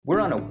We're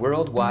on a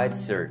worldwide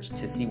search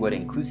to see what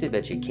inclusive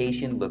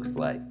education looks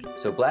like.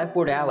 So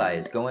Blackboard Ally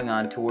is going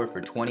on tour for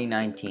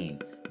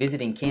 2019,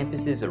 visiting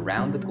campuses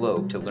around the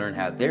globe to learn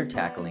how they're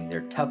tackling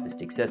their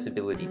toughest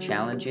accessibility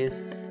challenges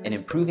and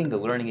improving the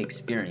learning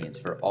experience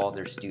for all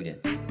their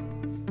students.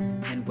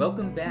 And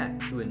welcome back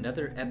to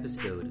another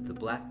episode of the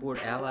Blackboard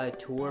Ally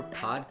Tour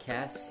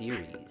podcast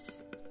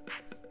series.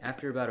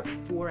 After about a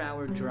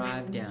 4-hour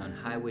drive down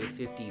Highway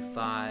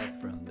 55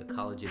 from the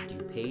College of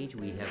DuPage,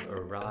 we have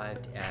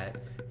arrived at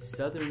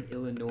Southern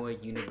Illinois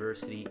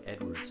University,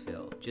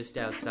 Edwardsville, just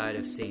outside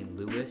of St.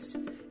 Louis,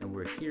 and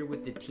we're here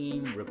with the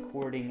team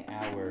recording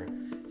our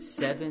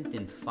 7th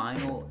and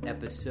final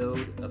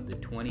episode of the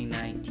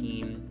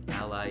 2019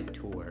 Allied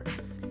Tour.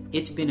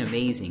 It's been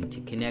amazing to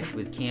connect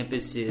with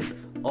campuses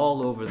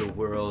all over the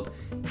world,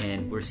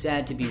 and we're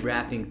sad to be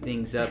wrapping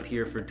things up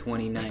here for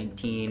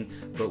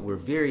 2019, but we're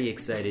very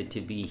excited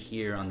to be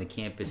here on the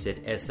campus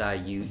at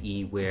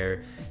SIUE,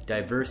 where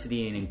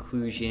diversity and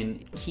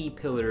inclusion, key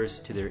pillars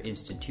to their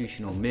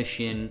institutional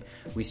mission.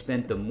 We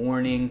spent the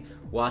morning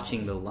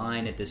watching the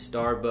line at the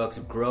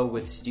Starbucks grow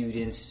with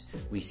students.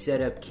 We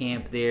set up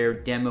camp there,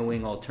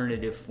 demoing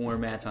alternative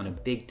formats on a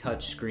big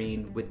touch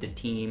screen with the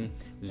team.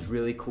 It was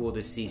really cool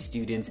to see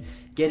students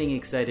getting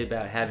excited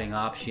about having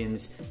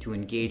options to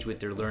engage with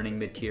their learning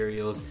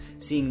materials,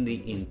 seeing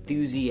the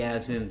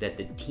enthusiasm that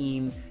the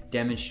team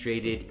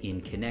demonstrated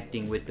in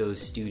connecting with those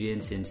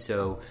students. And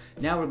so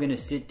now we're going to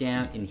sit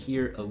down and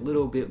hear a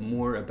little bit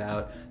more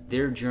about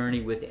their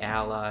journey with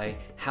Ally,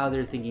 how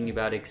they're thinking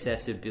about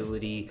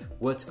accessibility,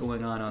 what's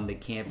going on the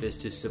campus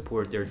to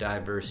support their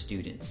diverse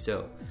students.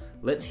 So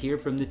let's hear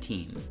from the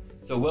team.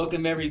 So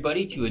welcome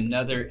everybody to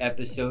another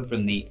episode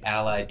from the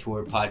Ally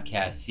Tour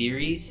podcast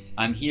series.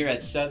 I'm here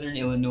at Southern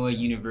Illinois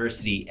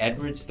University,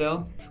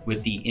 Edwardsville,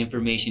 with the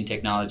Information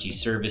Technology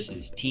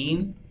Services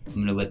team. I'm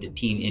going to let the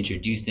team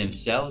introduce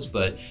themselves,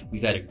 but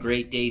we've had a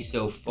great day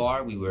so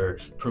far. We were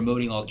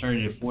promoting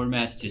alternative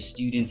formats to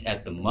students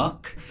at the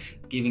MUC,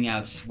 giving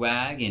out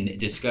swag and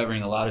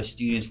discovering a lot of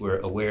students were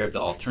aware of the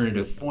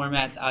alternative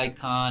formats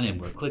icon and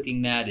were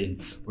clicking that,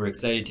 and we're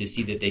excited to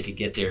see that they could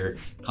get their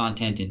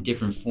content in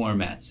different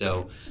formats.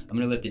 So I'm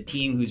going to let the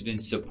team who's been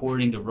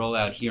supporting the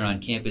rollout here on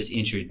campus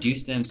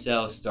introduce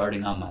themselves,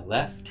 starting on my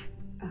left.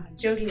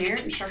 Jody Nair,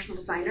 instructional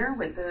designer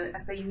with the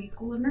SIUE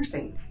School of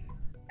Nursing.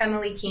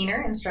 Emily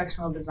Keener,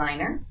 instructional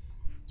designer.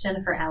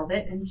 Jennifer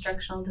Albert,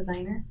 instructional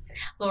designer.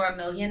 Laura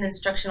Million,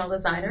 instructional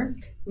designer.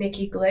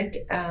 Nikki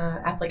Glick,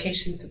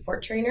 application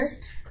support trainer.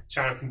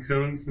 Jonathan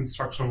Coons,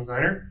 instructional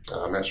designer.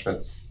 Matt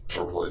Schmitz,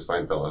 Orbital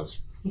Fine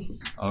Fellows.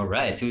 All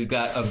right, so we've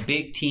got a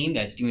big team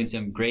that's doing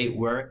some great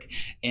work.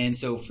 And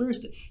so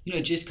first,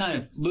 just kind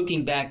of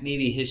looking back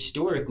maybe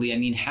historically, I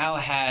mean, how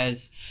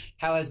has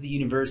the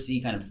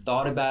university kind of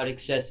thought about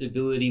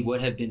accessibility?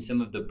 What have been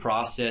some of the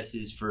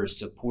processes for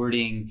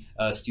supporting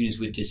students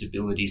with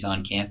disabilities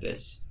on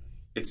campus?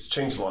 It's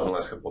changed a lot in the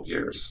last couple of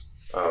years.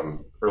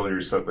 Earlier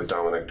we spoke with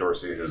Dominic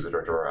Dorsey, who's the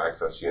director of our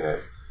access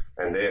unit,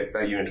 and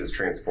that unit has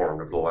transformed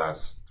over the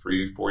last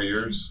 3-4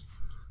 years.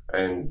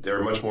 And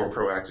they're much more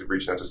proactive,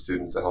 reaching out to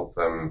students to help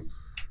them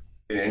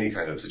in any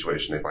kind of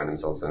situation they find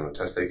themselves in, with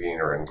test taking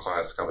or in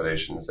class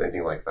accommodations,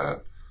 anything like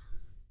that.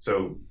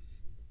 So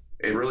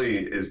it really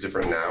is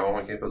different now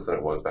on campus than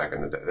it was back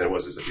in the day, than it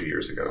was just a few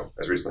years ago,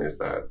 as recently as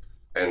that.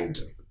 And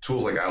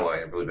tools like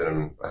Ally have really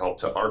been a help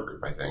to our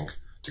group, I think,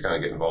 to kind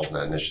of get involved in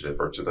that initiative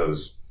or to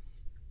those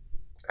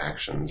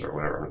actions or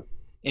whatever.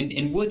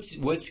 And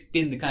what's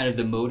been the kind of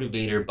the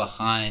motivator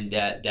behind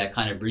that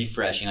kind of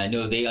refreshing? I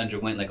know they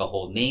underwent like a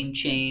whole name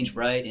change,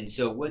 right? And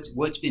so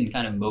what's been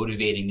kind of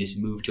motivating this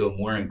move to a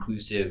more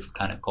inclusive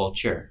kind of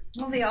culture?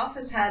 Well, the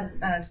office had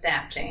a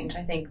staff change.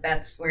 I think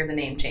that's where the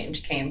name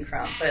change came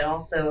from. But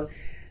also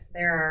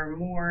there are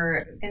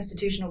more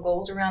institutional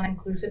goals around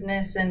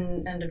inclusiveness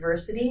and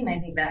diversity, and I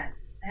think that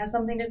has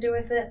something to do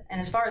with it. And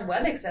as far as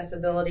web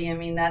accessibility, I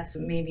mean, that's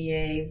maybe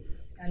a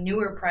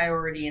newer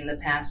priority in the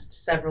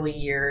past several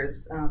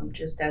years,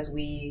 just as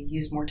we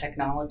use more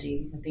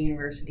technology at the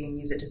university and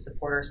use it to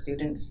support our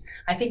students.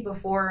 I think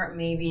before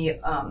maybe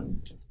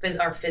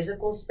our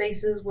physical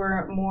spaces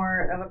were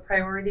more of a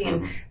priority,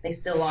 and they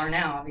still are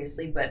now,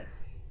 obviously, but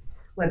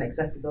web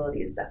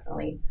accessibility is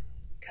definitely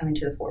coming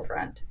to the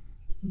forefront.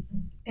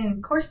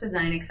 In course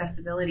design,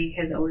 accessibility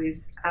has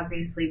always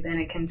obviously been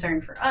a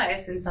concern for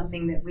us and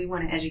something that we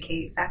want to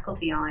educate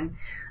faculty on.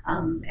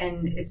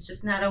 And it's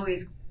just not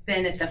always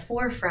been at the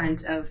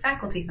forefront of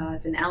faculty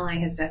thoughts, and Ally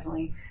has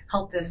definitely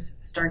helped us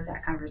start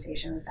that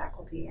conversation with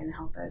faculty and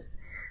help us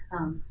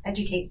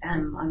educate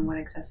them on what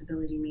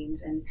accessibility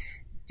means and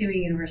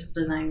doing universal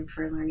design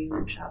for learning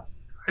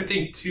workshops. I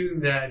think, too,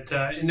 that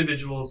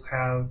individuals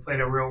have played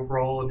a real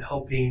role in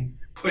helping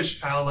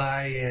push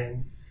Ally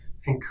and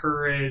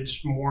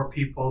encourage more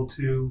people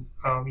to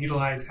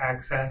utilize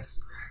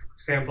access. For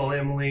example,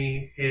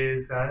 Emily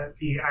is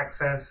the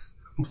Access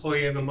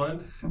Employee of the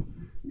Month,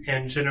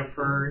 and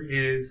Jennifer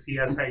is the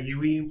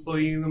SIUE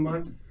Employee of the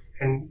Month.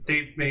 And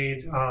they've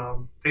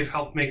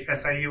helped make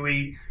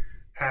SIUE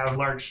have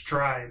large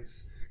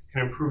strides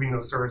and improving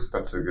those services.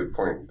 That's a good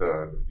point.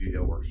 The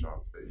UDL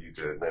workshops that you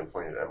did, and I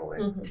pointed to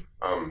Emily,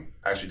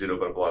 actually did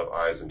open up a lot of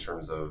eyes in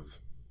terms of,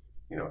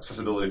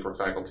 accessibility for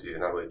faculty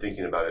and not really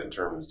thinking about it in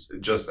terms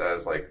just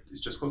as like,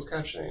 it's just closed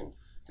captioning.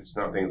 It's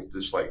not things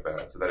just like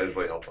that. So that has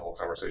really helped the whole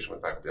conversation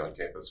with faculty on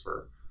campus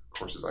for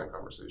course design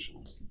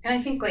conversations. And I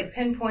think like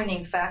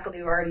pinpointing faculty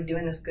who are already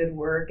doing this good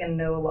work and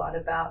know a lot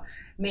about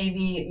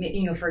maybe,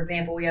 for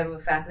example, we have a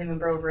faculty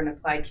member over in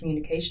applied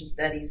communication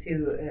studies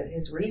who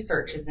his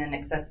research is in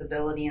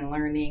accessibility and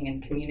learning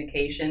and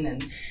communication.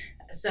 And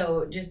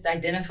so just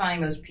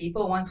identifying those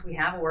people, once we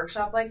have a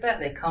workshop like that,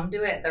 they come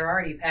to it, they're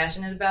already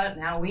passionate about it.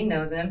 Now we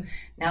know them,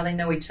 now they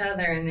know each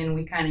other, and then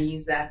we kind of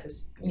use that to,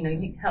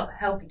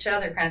 help each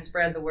other kind of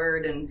spread the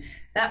word. And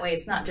that way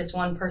it's not just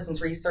one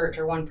person's research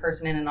or one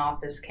person in an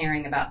office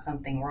caring about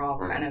something. We're all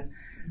kind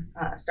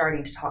of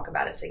starting to talk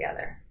about it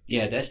together.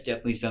 Yeah, that's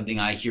definitely something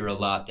I hear a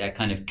lot, that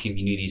kind of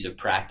communities of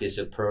practice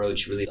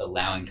approach, really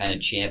allowing kind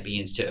of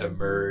champions to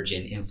emerge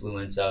and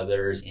influence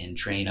others and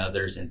train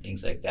others and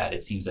things like that.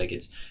 It seems like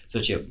it's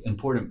such an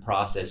important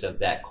process of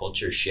that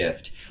culture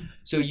shift.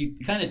 So you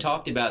kind of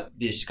talked about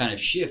this kind of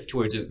shift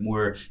towards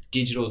more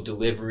digital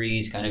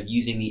deliveries, kind of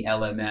using the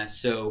LMS.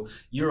 So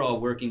you're all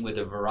working with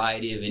a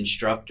variety of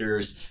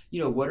instructors.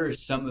 What are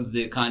some of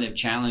the kind of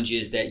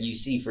challenges that you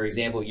see? For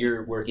example,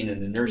 you're working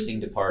in the nursing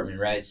department,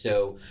 right?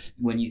 So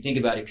when you think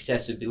about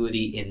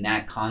accessibility in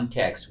that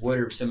context, what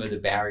are some of the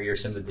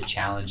barriers, some of the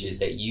challenges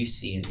that you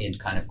see in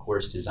kind of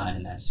course design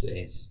in that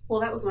space?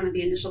 Well, that was one of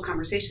the initial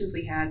conversations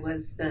we had,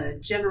 was the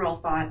general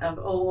thought of,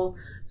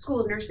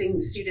 School of Nursing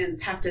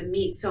students have to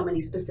meet so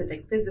many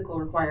specific physical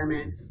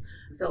requirements.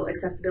 So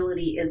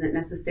accessibility isn't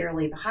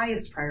necessarily the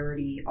highest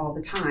priority all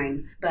the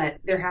time, but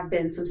there have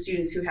been some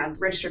students who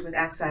have registered with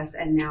Access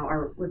and now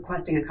are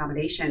requesting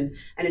accommodation,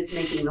 and it's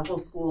making the whole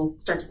school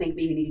start to think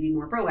maybe we need to be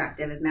more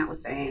proactive, as Matt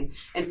was saying,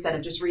 instead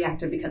of just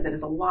reactive, because it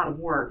is a lot of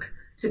work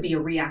to be a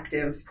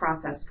reactive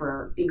process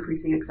for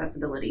increasing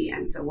accessibility.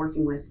 And so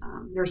working with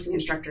nursing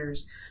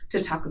instructors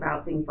to talk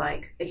about things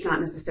like, it's not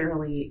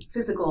necessarily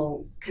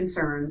physical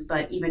concerns,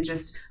 but even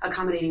just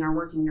accommodating our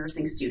working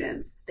nursing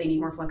students. They need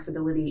more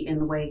flexibility in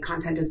the way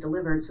content is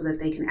delivered so that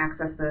they can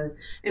access the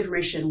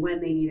information when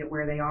they need it,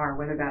 where they are,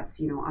 whether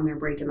that's, on their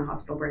break in the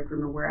hospital break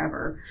room or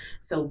wherever.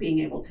 So being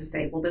able to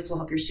say, well, this will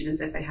help your students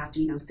if they have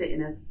to, sit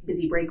in a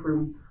busy break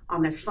room on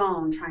their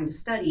phone trying to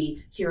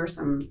study. Here are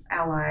some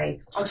Ally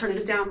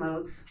alternative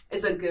downloads,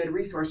 is a good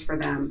resource for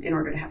them in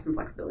order to have some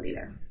flexibility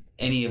there.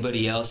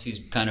 Anybody else who's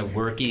kind of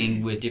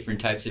working with different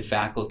types of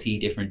faculty,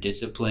 different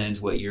disciplines,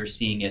 what you're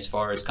seeing as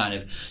far as kind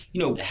of,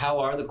 how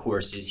are the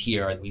courses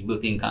here? Are we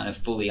looking kind of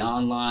fully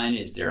online?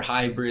 Is there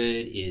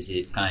hybrid? Is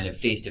it kind of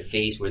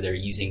face-to-face where they're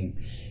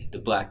using the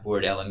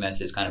Blackboard LMS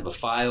as kind of a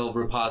file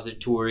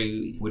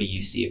repository? What do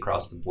you see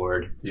across the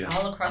board? Yes.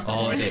 All across the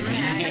All board. of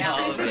it.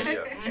 All of it.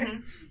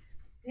 Yes.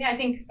 Yeah, I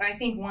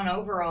think one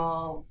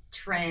overall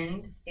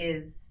trend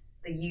is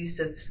the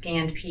use of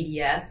scanned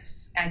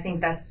PDFs. I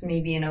think that's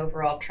maybe an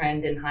overall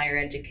trend in higher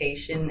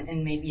education,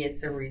 and maybe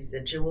it's a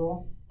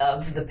residual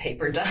of the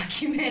paper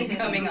document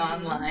coming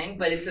online,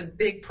 but it's a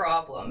big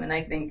problem. And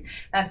I think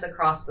that's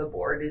across the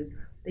board, is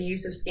the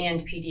use of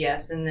scanned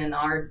PDFs, and then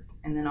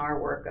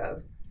our work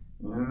of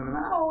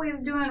not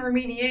always doing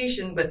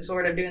remediation, but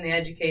sort of doing the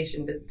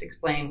education to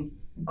explain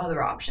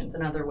other options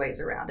and other ways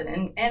around it.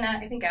 And I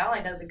think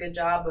Ally does a good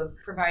job of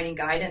providing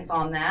guidance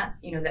on that,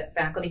 that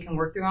faculty can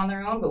work through on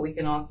their own, but we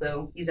can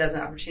also use as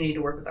an opportunity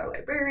to work with our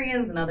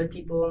librarians and other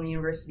people in the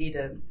university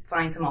to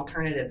find some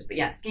alternatives. But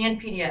yeah,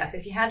 scanned PDF,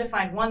 if you had to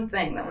find one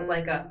thing that was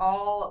like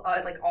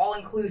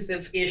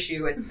all-inclusive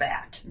issue, it's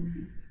that.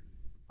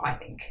 I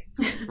think.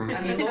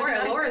 I mean,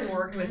 Laura's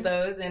worked with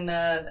those in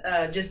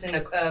just in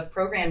a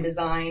program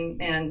design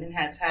and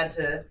has had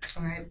to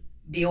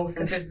deal with.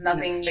 Because there's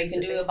nothing you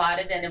can do about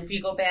it. And if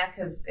you go back,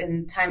 because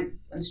in time,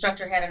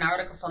 Instructor had an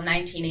article from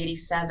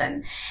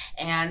 1987,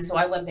 and so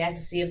I went back to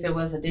see if there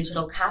was a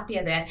digital copy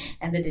of that,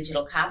 and the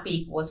digital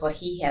copy was what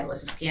he had,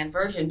 was a scanned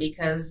version,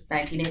 because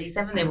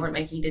 1987 they weren't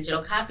making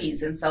digital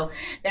copies. And so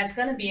that's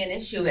going to be an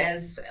issue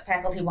as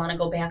faculty want to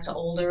go back to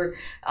older,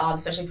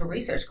 especially for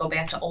research, go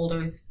back to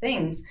older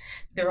things.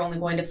 They're only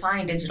going to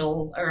find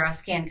digital or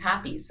scanned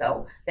copies.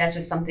 So that's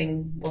just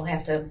something we'll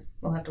have to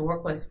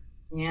work with.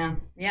 Yeah,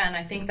 and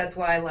I think that's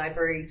why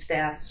library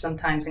staff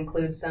sometimes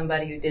include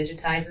somebody who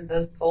digitizes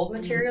those old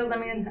materials. I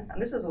mean,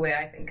 this is the way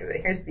I think of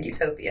it. Here's the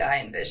utopia I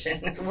envision.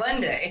 It's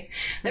one day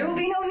there will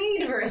be no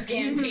need for a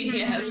scanned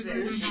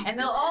PDF, and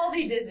they'll all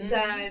be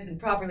digitized and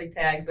properly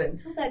tagged. But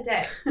until that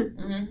day,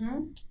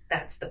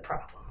 that's the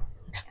problem.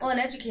 Well, and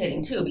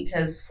educating too,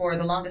 because for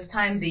the longest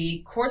time,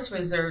 the course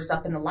reserves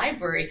up in the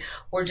library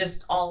were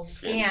just all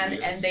scanned,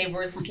 and they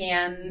were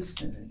scanned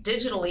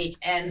digitally.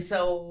 And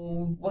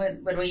so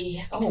when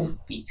we,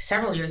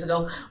 several years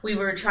ago, we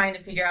were trying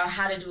to figure out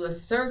how to do a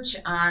search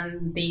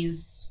on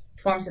these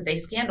forms that they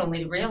scanned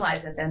only to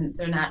realize that then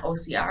they're not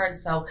OCR'd.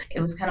 So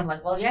it was kind of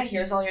like, well, yeah,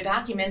 here's all your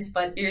documents,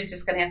 but you're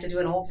just going to have to do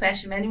an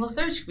old-fashioned manual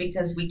search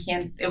because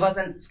it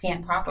wasn't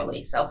scanned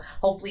properly. So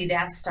hopefully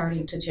that's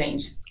starting to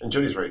change. And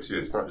Jody's right, too.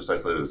 It's not just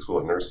isolated to the School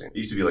of Nursing. It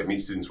used to be like meet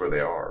students where they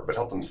are, but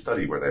help them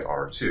study where they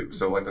are, too.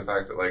 So like the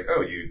fact that like,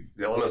 oh,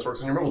 the LMS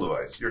works on your mobile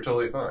device, you're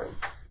totally fine.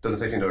 Doesn't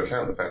take into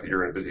account the fact that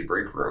you're in a busy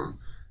break room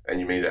and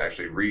you may need to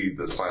actually read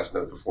the class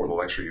note before the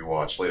lecture you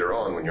watch later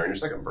on when you're in your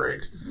second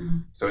break. Mm-hmm.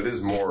 So it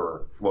is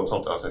more, well, it's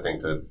helped us, I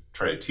think, to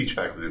try to teach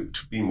faculty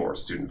to be more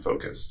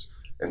student-focused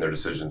in their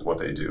decisions, what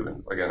they do.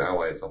 And again,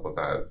 Ally has helped with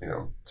that,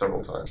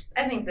 several times.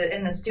 I think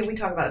that we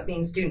talk about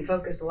being student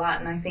focused a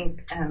lot, and I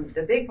think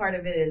the big part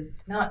of it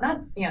is not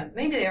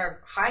maybe they are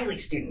highly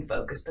student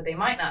focused, but they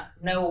might not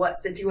know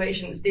what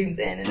situation the student's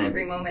in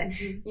every moment.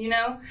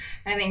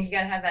 I think you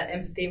got to have that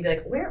empathy and be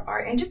like,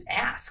 and just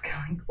ask,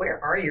 like,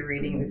 where are you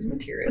reading these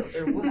materials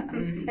or what?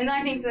 And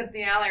I think that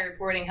the Ally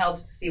reporting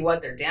helps to see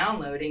what they're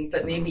downloading,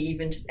 but maybe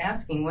even just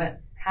asking when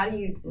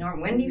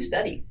do you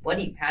study? What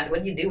do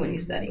you do when you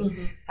study?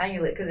 Mm-hmm. How do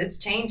you live? Because it's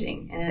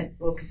changing and it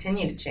will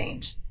continue to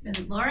change.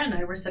 And Laura and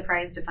I were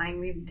surprised to find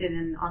we did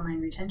an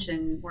online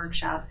retention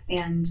workshop,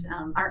 and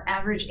our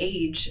average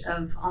age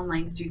of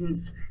online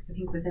students, I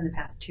think within the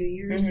past 2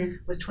 years,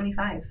 was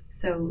 25.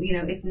 So,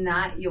 it's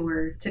not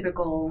your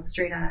typical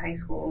straight out of high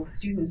school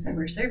students that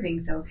we're serving.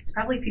 So it's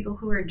probably people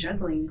who are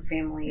juggling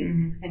families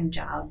and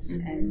jobs.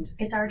 And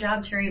it's our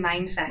job to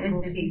remind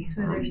faculty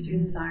who their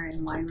students are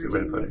and why we're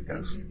doing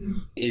this.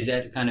 Is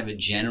that kind of a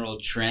general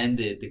trend,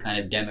 the kind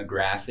of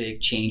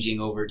demographic changing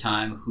over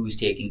time, who's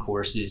taking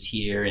courses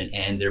here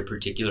and their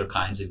particular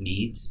kinds of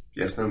needs?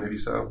 Yes, no, maybe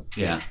so.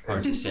 Yeah, hard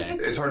to say.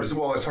 It's hard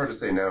to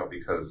say now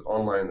because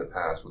online in the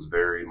past was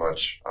very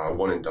much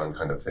one and done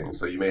kind of thing.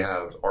 So you may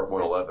have Art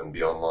 111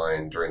 be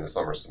online during the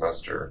summer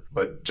semester,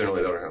 but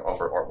generally they don't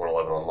offer Art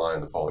 111 online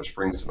in the fall or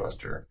spring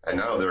semester. And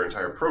now there are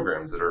entire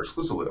programs that are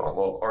exclusively on.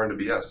 Well,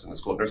 RNWS in the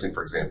School of Nursing,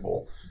 for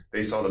example,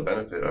 they saw the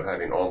benefit of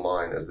having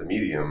online as the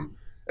medium,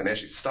 and they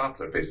actually stopped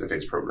their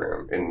face-to-face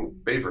program in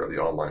favor of the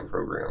online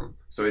program.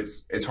 So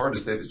it's hard to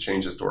say if it's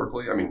changed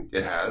historically. I mean,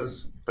 it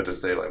has, but to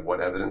say like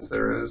what evidence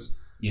there is,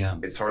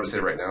 it's hard to say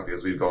right now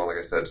because we've gone, like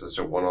I said, to such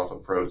a one-off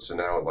approach to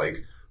now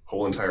like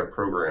whole entire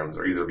programs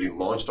are either being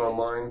launched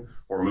online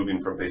or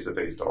moving from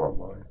face-to-face to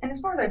online. And as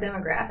far as our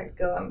demographics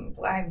go,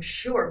 I'm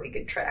sure we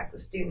could track the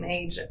student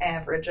age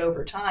average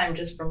over time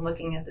just from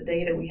looking at the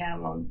data we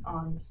have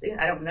on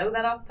students. I don't know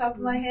that off the top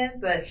of my head,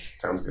 but...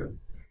 Sounds good.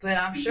 But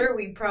I'm sure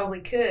we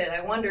probably could.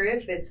 I wonder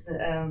if it's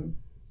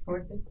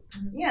worth it.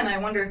 Yeah, and I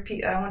wonder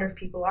if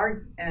people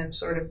are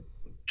sort of,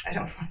 I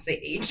don't want to say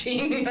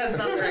aging. That's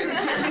not the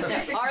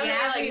right.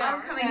 Are they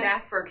coming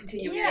back for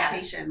continuing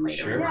education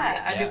later? Sure.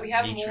 Yeah. Do we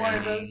have more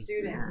of those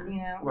students?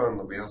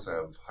 Well, we also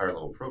have higher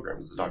level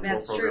programs. The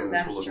doctoral program in the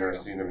School of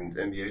Nursing. I mean,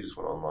 the MBA just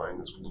went online in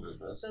the School of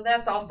Business. So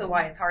that's also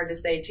why it's hard to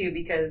say too,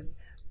 because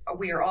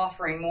we are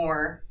offering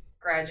more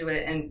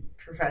graduate and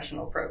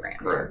professional programs.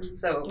 Correct.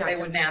 So they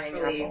would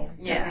naturally,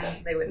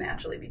 they would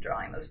naturally be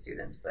drawing those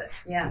students. But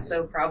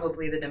so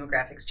probably the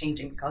demographics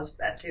changing because of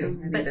that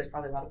too. I think there's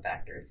probably a lot of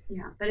factors.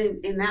 Yeah, but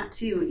in that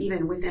too,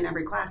 even within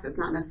every class, it's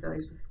not necessarily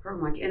a specific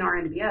program. Like in our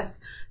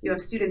NBS, you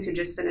have students who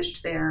just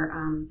finished their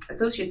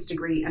associate's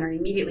degree and are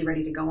immediately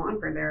ready to go on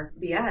for their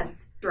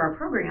BS through our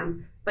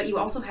program. But you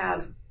also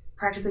have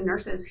practicing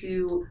nurses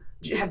who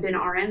have been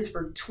RNs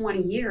for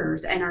 20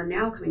 years and are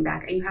now coming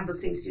back, and you have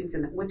those same students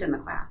within the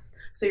class.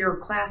 So your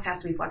class has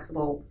to be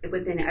flexible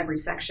within every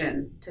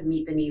section to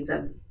meet the needs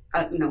of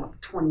a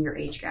 20-year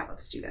age gap of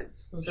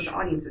students. So the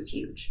audience is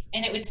huge.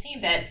 And it would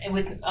seem that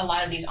with a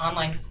lot of these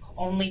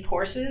online-only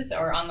courses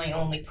or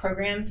online-only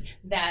programs,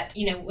 that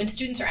when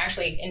students are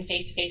actually in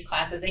face-to-face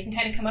classes, they can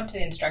kind of come up to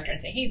the instructor and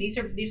say, hey, these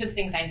are the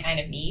things I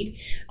kind of need.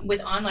 With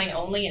online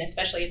only, and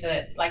especially if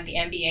the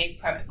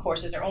MBA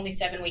courses are only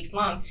 7 weeks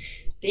long,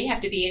 they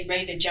have to be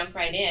ready to jump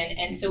right in.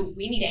 And so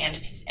we need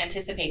to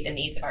anticipate the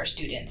needs of our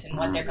students and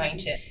what they're going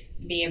to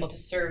be able to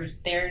serve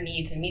their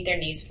needs and meet their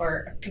needs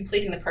for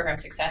completing the program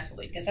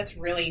successfully, because that's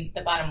really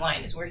the bottom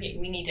line, is we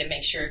need to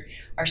make sure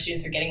our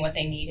students are getting what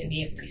they need and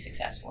be able to be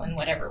successful in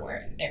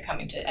whatever they're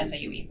coming to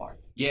SIUE for.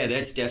 Yeah,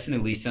 that's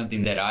definitely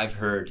something that I've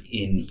heard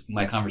in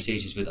my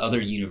conversations with other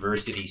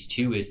universities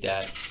too, is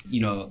that,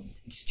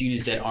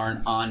 students that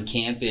aren't on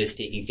campus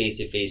taking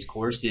face-to-face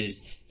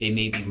courses, they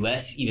may be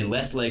even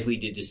less likely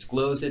to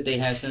disclose that they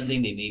have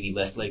something. They may be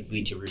less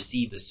likely to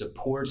receive the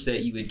supports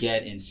that you would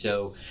get. And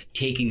so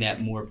taking that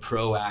more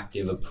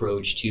proactive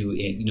approach to,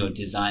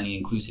 designing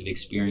inclusive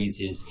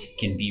experiences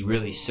can be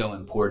really so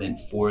important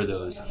for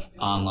those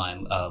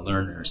online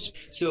learners.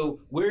 So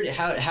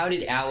how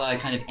did Ally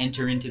kind of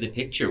enter into the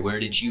picture? Where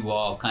did you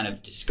all kind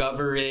of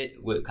discover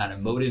it? What kind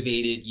of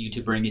motivated you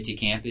to bring it to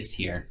campus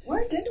here?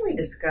 Where did we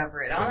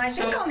discover it? I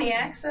think on the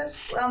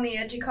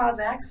EDUCAUSE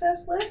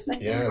access list. I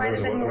think it might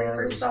have been when we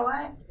first saw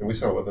it. And we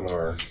saw a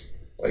webinar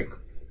like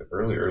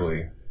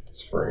early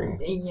spring.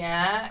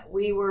 Yeah,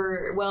 we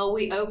were,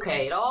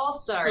 it all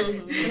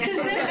started.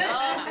 It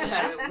all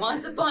started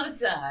once upon a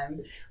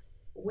time.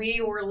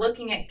 We were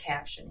looking at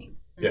captioning.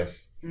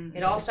 Yes.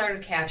 It all started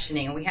with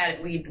captioning,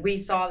 and we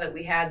saw that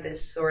we had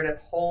this sort of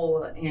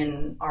hole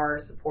in our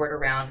support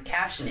around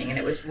captioning, and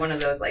it was one of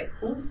those like,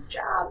 whose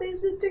job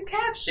is it to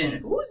caption?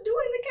 Who's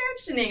doing the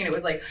captioning? And it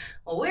was like,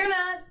 well, we're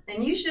not,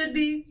 and you should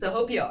be, so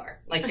hope you are.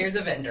 Like, here's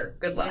a vendor,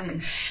 good luck.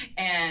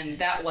 And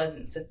that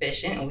wasn't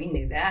sufficient, and we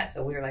knew that,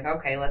 so we were like,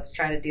 okay, let's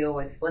try to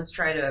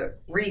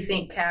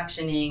rethink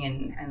captioning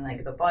and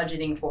like the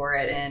budgeting for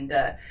it, and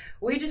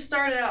we just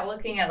started out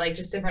looking at like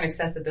just different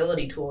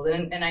accessibility tools,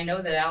 and I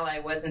know that Ally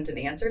wasn't an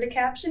answer to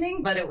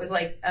captioning, but it was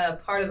like a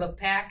part of the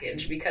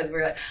package, because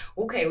we're like,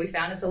 okay, we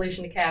found a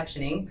solution to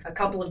captioning, a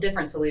couple of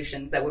different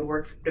solutions that would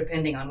work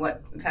depending on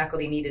what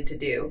faculty needed to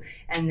do,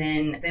 and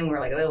then we're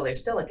like, oh, there's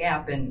still a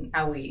gap in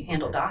how we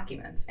handle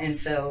documents, and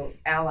so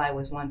Ally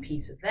was one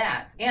piece of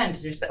that, and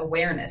just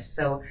awareness.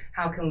 So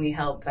how can we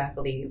help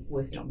faculty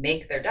with,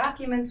 make their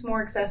documents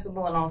more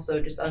accessible, and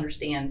also just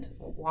understand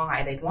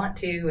why they'd want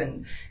to,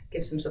 and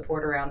give some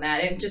support around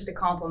that, and just to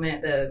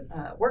complement the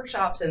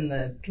workshops and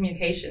the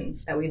communication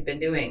that we've been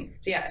doing.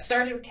 So yeah, it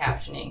started with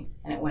captioning,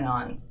 and it went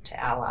on to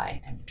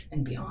Ally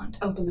and beyond.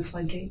 Open the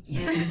floodgates.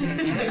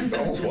 It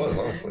almost was,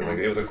 honestly. Like,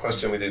 it was a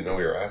question we didn't know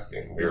we were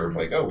asking. We were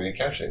like, oh, we need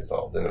captioning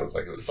solved. And it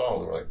was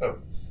solved. And we're like, oh,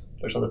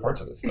 there's other parts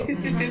of this stuff.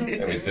 And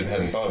we just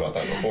hadn't thought about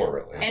that before,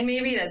 really. And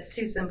maybe that's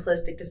too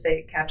simplistic to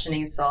say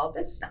captioning is solved.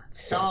 It's not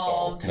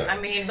solved. No. I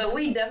mean, but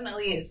we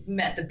definitely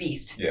met the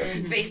beast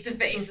face to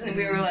face. And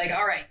we were like,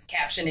 all right,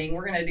 captioning,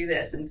 we're going to do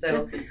this. And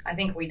so I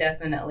think we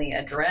definitely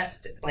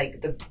addressed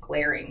like the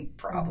glaring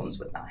problems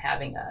with not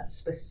having a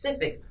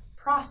specific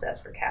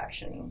process for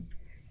captioning.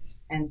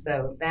 And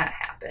so that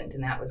happened,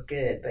 and that was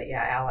good. But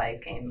yeah, Ally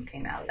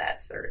came out of that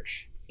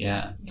search.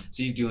 Yeah.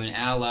 So you're doing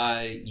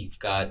Ally, you've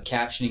got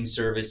captioning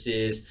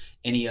services,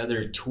 any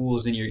other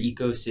tools in your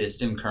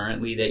ecosystem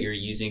currently that you're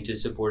using to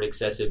support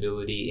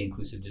accessibility,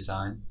 inclusive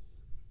design?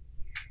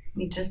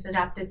 We just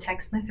adopted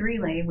TechSmith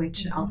Relay,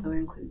 which also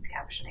includes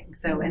captioning.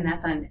 So, and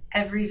that's on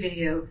every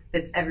video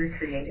that's ever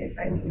created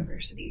by the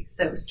university.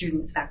 So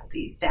students,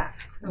 faculty,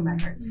 staff,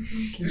 whomever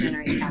can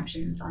generate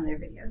captions on their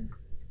videos.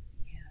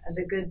 Yeah, as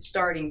a good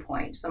starting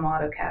point, some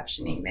auto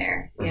captioning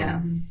there. Yeah.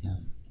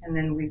 And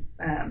then we,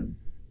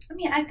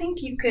 I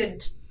think you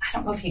could, I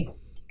don't know if you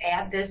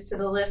add this to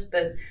the list,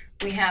 but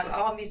we have,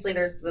 obviously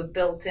there's the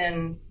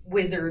built-in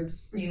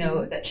wizards,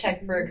 that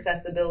check for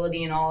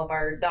accessibility in all of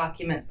our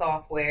document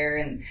software.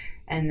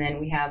 And then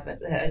we have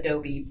the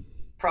Adobe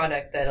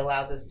product that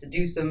allows us to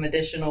do some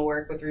additional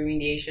work with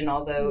remediation,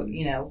 although,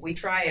 we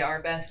try our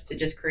best to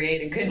just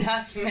create a good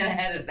document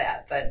ahead of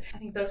that. But I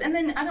think those, and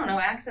then, I don't know,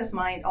 Access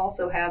might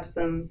also have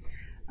some,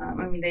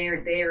 they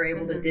are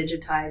able to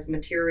digitize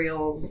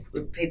materials,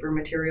 the paper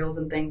materials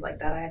and things like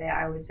that.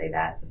 I would say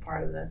that's a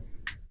part of the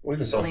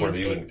even software that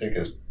you wouldn't think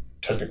is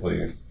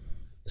technically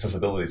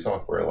accessibility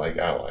software, like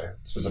Ally,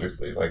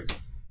 specifically. Like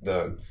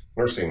the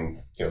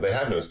nursing, they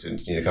have no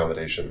students need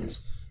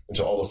accommodations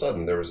until all of a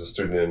sudden there was a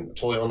student in a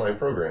totally online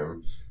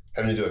program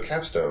having to do a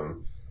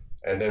capstone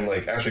and then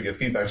actually give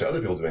feedback to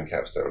other people doing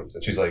capstones.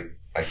 And she's like,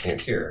 I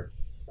can't hear,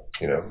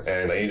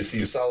 and I need to see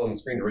you solid on the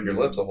screen to read your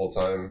lips the whole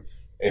time.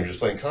 And if you're just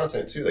playing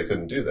content too, they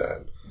couldn't do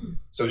that.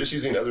 So just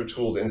using other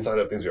tools inside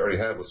of things we already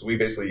have. So we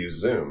basically use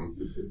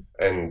Zoom,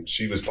 and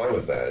she was fine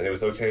with that. And it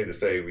was okay to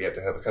say we have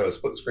to have a kind of a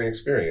split screen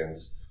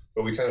experience,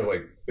 but we kind of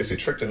basically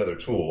tricked another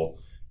tool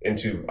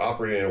into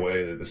operating in a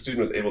way that the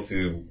student was able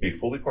to be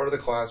fully part of the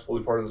class,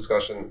 fully part of the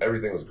discussion.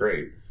 Everything was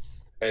great.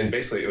 And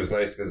basically it was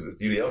nice because it was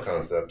the UDL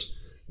concept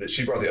that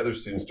she brought the other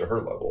students to her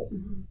level.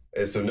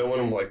 And so no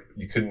one,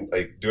 you couldn't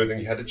do anything.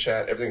 You had to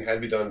chat. Everything had to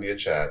be done via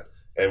chat.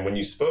 And when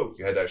you spoke,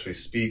 you had to actually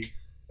speak.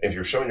 And if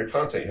you were showing your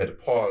content, you had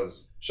to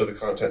pause, show the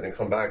content, and then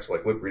come back. So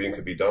lip reading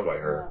could be done by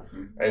her.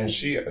 And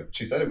she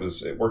said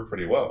it worked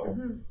pretty well.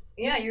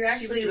 Yeah, you're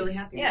actually she was really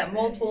happy. Yeah,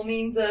 multiple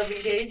means of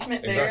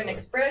engagement there, and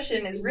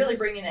expression is really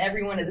bringing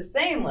everyone to the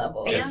same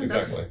level. And yes,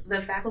 exactly.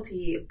 The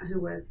faculty who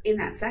was in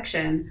that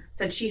section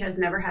said she has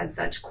never had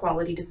such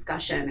quality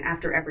discussion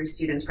after every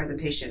student's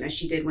presentation as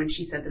she did when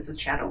she said this is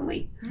chat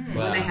only.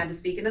 Wow. When they had to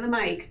speak into the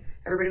mic,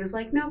 everybody was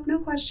like, nope, no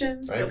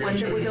questions. But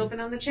once it was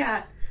open on the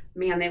chat,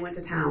 man, they went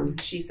to town.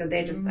 She said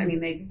they just,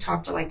 they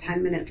talked for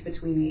 10 minutes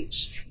between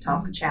each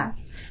chat.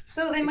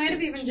 So they might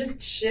have even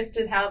just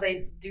shifted how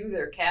they do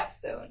their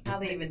capstone, how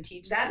they even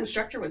teach that.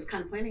 Instructor was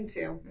contemplating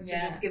to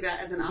just give that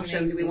as an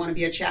option. Do we want to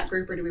be a chat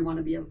group or do we want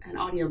to be an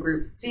audio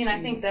group? See, and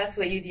I think that's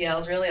what UDL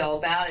is really all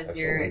about, is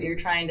you're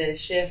trying to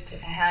shift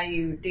how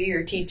you do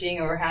your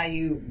teaching or how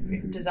you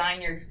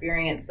design your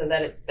experience so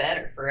that it's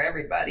better for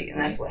everybody, and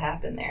that's what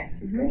happened there.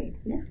 That's great.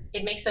 Yeah.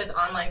 It makes those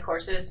online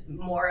courses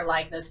more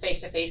like those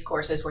face-to-face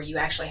courses where you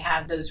actually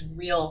have those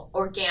real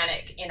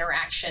organic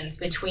interactions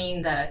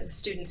between the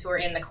students who are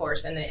in the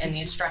course and the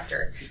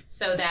instructor,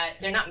 so that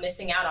they're not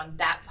missing out on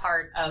that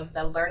part of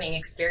the learning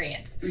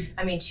experience.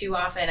 Too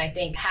often I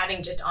think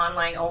having just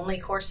online only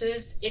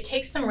courses, it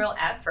takes some real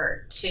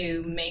effort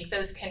to make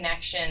those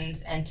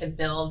connections and to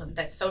build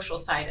that social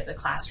side of the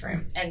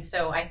classroom. And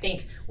so I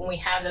think when we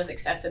have those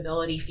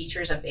accessibility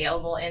features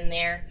available in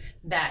there,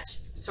 that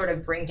sort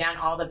of bring down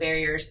all the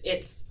barriers.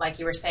 It's like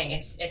you were saying,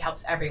 it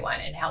helps everyone.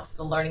 It helps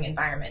the learning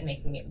environment,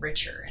 making it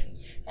richer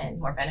and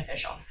more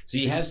beneficial. So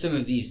you have some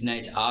of these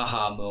nice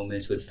aha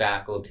moments with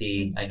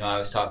faculty. I know I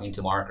was talking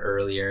to Mark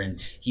earlier, and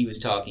he was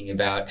talking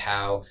about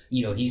how,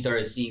 he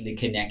started seeing the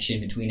connection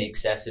between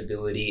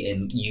accessibility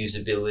and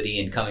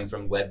usability and coming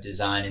from web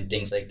design and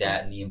things like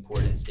that, and the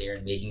importance there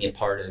and making it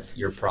part of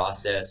your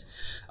process.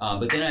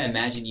 But then I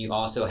imagine you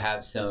also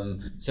have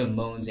some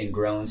moans and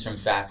groans from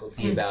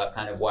faculty about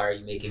kind of, why are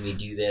you making me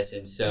do this?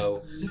 And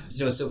so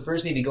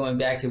first maybe going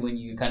back to when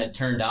you kind of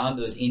turned on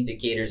those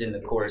indicators in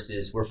the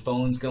courses, were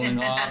phones going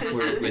off?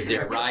 Was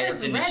there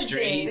riots in the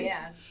streets?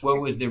 Yes. What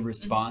was the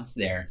response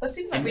there? Well, it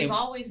seems like we've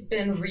always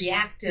been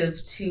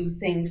reactive to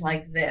things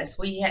like this.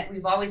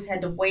 We've always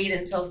had to wait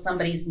until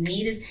somebody's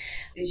needed.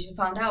 As you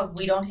found out,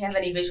 we don't have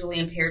any visually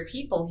impaired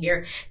people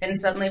here. Then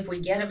suddenly, if we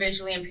get a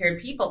visually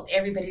impaired people,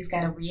 everybody's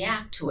got to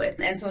react to it.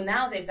 And so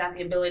now they've got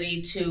the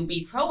ability to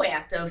be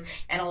proactive.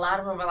 And a lot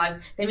of them are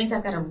like, that means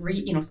I've got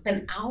to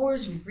spend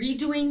hours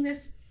redoing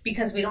this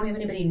because we don't have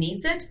anybody who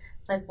needs it.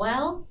 It's like,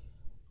 well,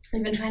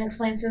 we've been trying to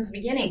explain since the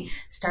beginning.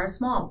 Start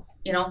small.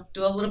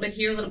 Do a little bit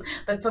here,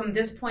 but from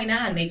this point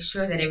on, make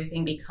sure that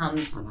everything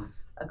becomes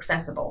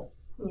accessible.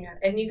 Yeah,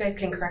 and you guys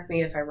can correct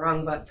me if I'm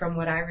wrong, but from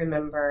what I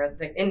remember,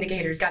 the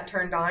indicators got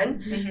turned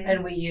on,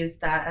 and we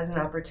used that as an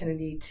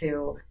opportunity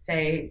to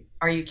say,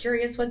 are you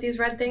curious what these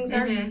red things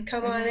are?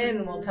 Come on in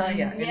and we'll tell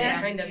you. And it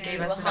kind of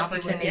gave us an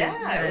opportunity.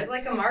 Yeah, it was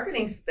like a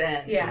marketing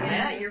spin.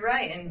 Yeah, you're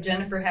right. And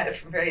Jennifer had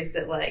phrased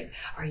it like,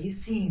 are you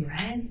seeing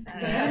red?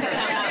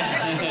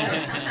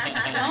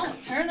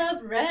 Don't turn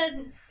those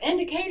red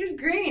indicators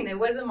green. It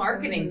was a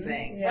marketing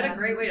thing. Yeah. What a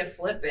great way to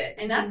flip it.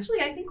 And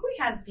actually, I think we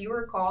had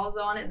fewer calls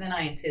on it than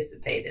I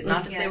anticipated.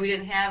 Not to say we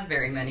didn't have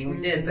very many.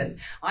 We did, but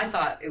I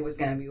thought it was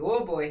going to be,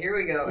 oh boy, here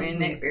we go.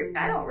 And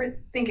I don't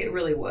think it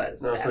really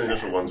was. No, some of the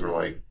initial ones were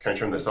like, can I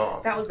turn this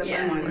off? That was the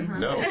fun one.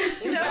 No.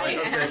 So, I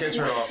can't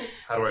turn it off.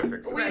 How do I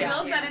fix it? We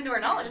built that into our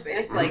knowledge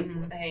base. Like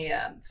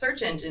a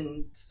search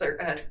engine,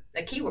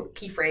 a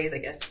key phrase, I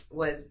guess,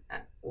 was,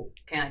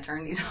 can I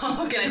turn these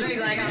off? Can I turn these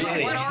off?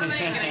 Like, what are they?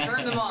 Can I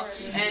turn them off?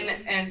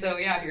 And so,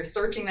 if you're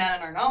searching that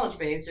in our knowledge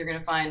base, you're going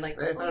to find like,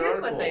 well, here's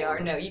what they are.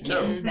 No, you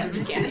can't. No,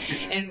 you can't.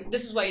 And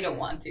this is why you don't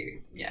want to.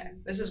 Yeah.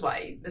 This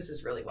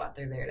is really what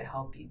they're there to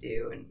help you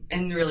do.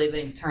 And really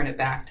then turn it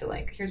back to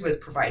like, here's what's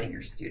providing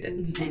your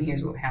students and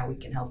here's how we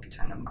can help you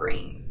turn them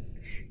green.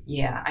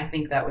 Yeah, I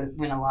think that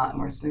went a lot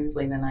more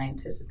smoothly than I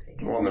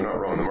anticipated. Well, they're not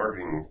wrong. The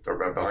marketing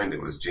behind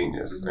it was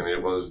genius. I mean,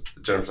 it was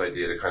Jennifer's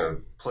idea to kind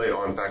of play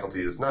on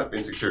faculty's, not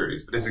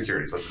insecurities, but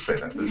insecurities. Let's just say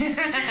that.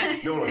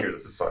 No one will hear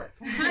this. It's fine.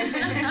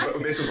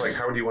 But basically, it was like,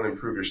 how do you want to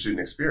improve your student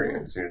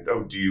experience?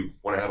 Do you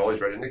want to have all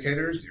these red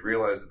indicators? Do you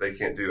realize that they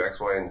can't do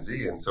X, Y, and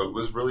Z? And so it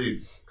was really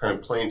kind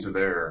of playing to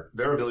their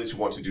ability to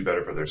want to do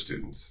better for their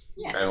students.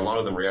 Yeah. And a lot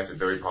of them reacted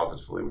very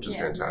positively, which is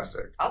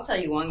fantastic. I'll tell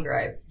you one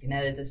gripe. You can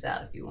edit this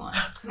out if you want.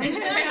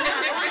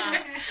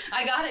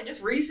 I got it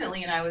just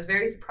recently, and I was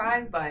very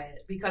surprised by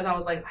it because I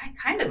was like, I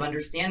kind of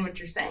understand what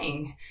you're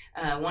saying.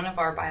 One of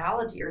our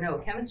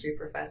chemistry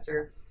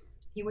professor,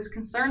 he was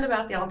concerned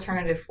about the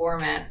alternative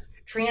formats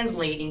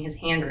translating his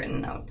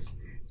handwritten notes.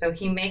 So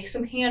he makes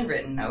some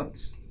handwritten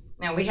notes.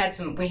 Now we had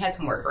some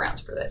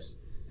workarounds for this,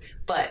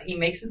 but he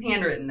makes some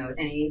handwritten notes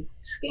and he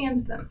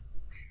scans them.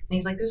 And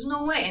he's like, there's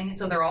no way. And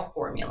so they're all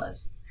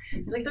formulas.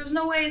 He's like, there's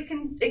no way it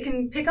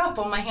can pick up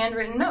on my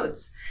handwritten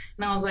notes.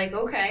 And I was like,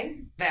 okay,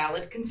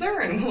 valid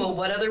concern. Well,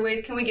 what other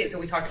ways can we get? So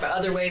we talked about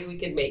other ways we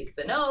could make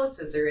the notes.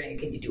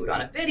 Can you do it on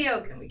a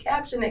video? Can we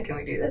caption it? Can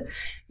we do this?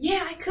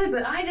 Yeah, I could,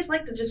 but I just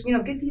like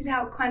to get these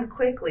out kind of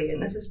quickly.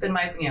 And this has been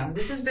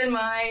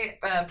my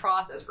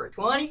process for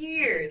 20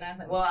 years. And I was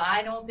like, well,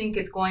 I don't think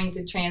it's going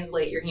to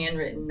translate your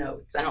handwritten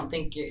notes. I don't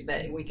think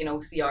that we can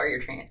OCR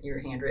your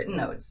handwritten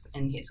notes.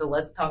 And so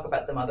let's talk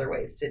about some other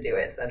ways to do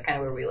it. So that's kind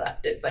of where we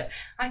left it. But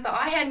I thought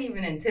I hadn't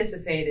even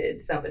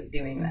anticipated somebody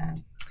doing that.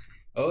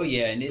 Oh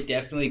yeah, and it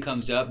definitely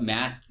comes up.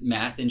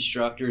 Math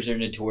instructors are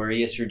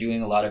notorious for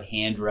doing a lot of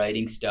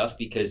handwriting stuff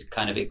because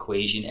kind of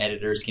equation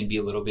editors can be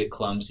a little bit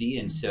clumsy,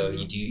 and so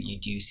you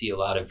do see a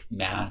lot of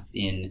math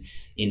in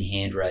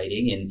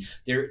handwriting. And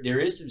there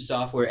is some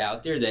software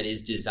out there that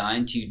is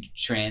designed to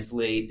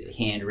translate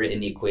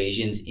handwritten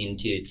equations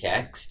into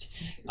text.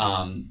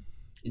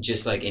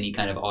 Just like any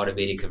kind of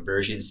automated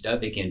conversion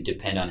stuff, it can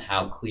depend on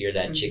how clear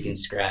that chicken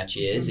scratch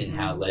is and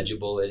how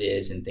legible it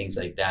is and things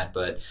like that.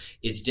 But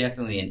it's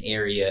definitely an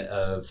area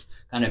of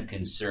kind of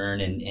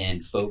concern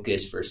and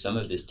focus for some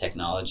of this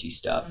technology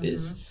stuff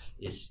is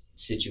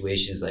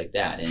situations like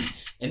that.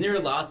 And there are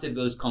lots of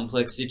those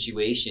complex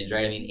situations,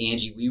 right? I mean,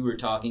 Angie, we were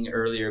talking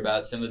earlier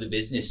about some of the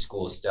business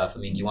school stuff. I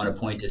mean, do you want to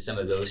point to some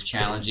of those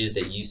challenges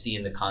that you see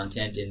in the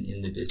content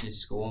in the business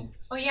school?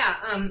 Oh, yeah.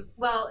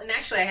 Well, and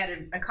actually I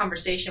had a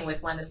conversation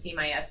with one of the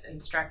CMIS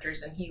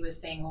instructors, and he was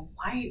saying, well,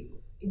 why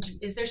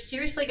is there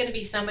seriously going to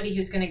be somebody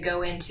who's going to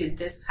go into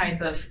this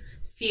type of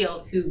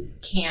field who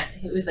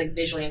is like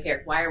visually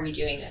impaired? Why are we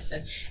doing this?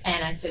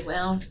 And I said,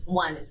 well,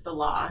 one, it's the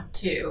law,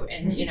 too.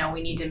 And,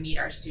 we need to meet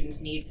our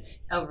students' needs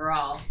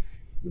overall.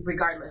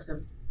 regardless of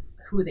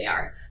who they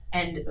are.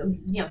 And,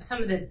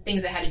 some of the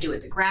things that had to do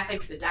with the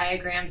graphics, the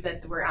diagrams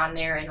that were on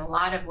there, and a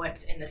lot of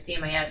what's in the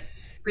CMIS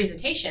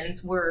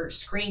presentations were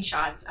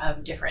screenshots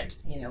of different,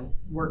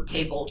 work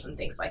tables and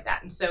things like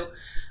that. And so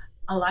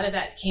a lot of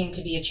that came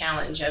to be a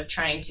challenge of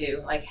trying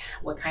to, like,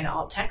 what kind of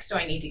alt text do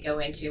I need to go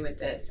into with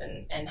this?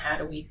 And how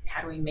do we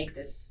make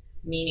this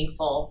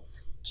meaningful?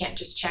 Can't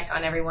just check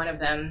on every one of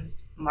them,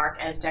 mark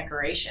as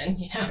decoration,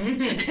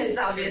 It's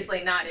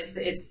obviously not,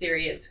 it's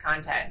serious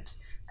content.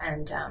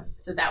 And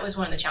so that was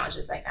one of the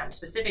challenges I found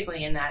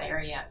specifically in that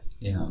area.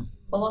 Yeah.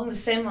 Along the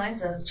same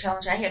lines, a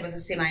challenge I had with a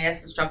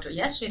CMIS instructor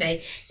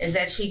yesterday is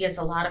that she gets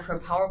a lot of her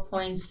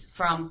PowerPoints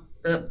from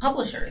the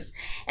publishers,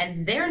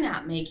 and they're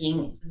not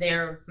making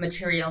their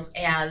materials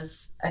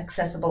as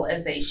accessible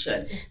as they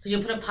should. Because you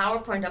put a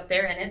PowerPoint up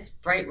there and it's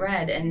bright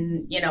red,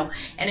 and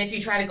and if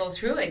you try to go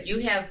through it,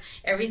 you have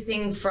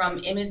everything from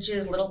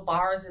images, little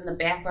bars in the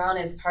background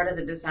as part of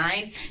the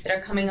design that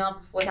are coming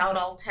up without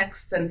all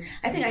text. And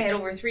I think I had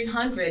over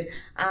 300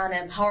 on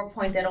a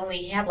PowerPoint that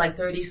only had like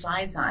 30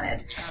 slides on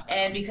it.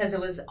 And because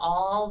it was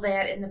all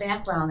that in the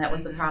background, that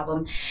was the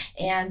problem.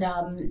 And,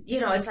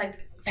 it's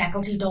like,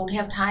 faculty don't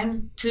have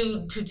time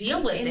to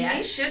deal with and that.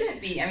 They shouldn't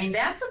be. I mean,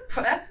 that's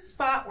a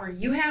spot where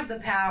you have the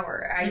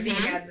power. I think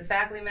as the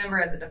faculty member,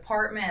 as a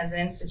department, as an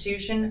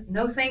institution,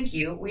 no thank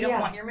you. We don't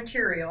want your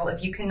material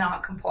if you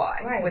cannot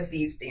comply with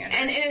these standards.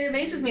 And it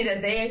amazes me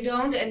that they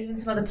don't, and even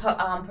some of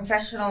the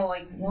professional,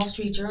 like Wall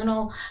Street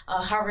Journal,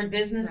 Harvard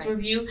Business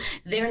Review,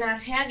 they're not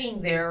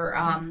tagging their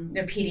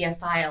PDF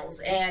files,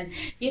 and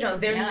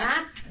they're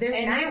not.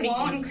 They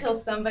won't until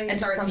somebody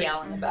starts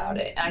yelling about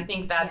it. I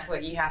think that's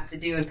what you have to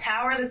do.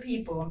 Empower the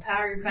people,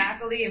 empower your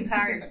faculty,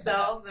 empower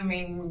yourself. I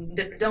mean,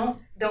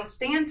 don't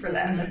stand for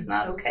that. That's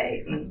not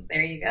okay. And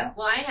there you go.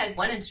 Well, I had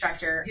one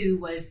instructor who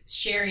was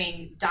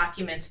sharing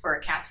documents for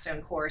a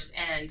capstone course,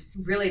 and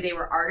really they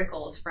were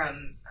articles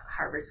from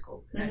Harvard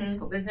School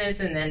School of Business,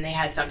 and then they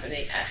had some from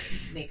the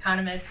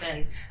Economist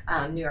and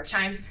New York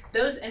Times.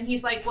 And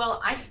he's like,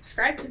 well, I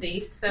subscribe to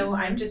these, so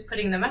I'm just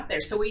putting them up there.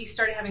 So we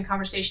started having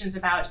conversations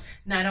about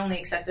not only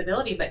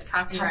accessibility, but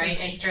copyright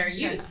and fair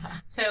use.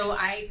 So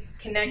I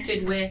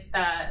connected with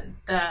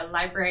the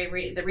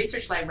library, the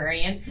research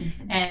librarian,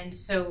 and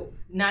so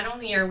not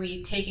only are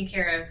we taking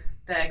care of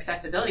the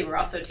accessibility, we're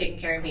also taking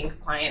care of being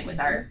compliant with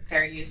our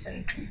fair use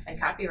and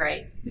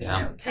copyright.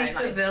 It takes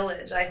a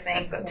village, I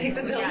think. It takes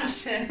a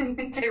village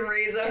to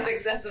raise up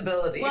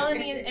accessibility. Well,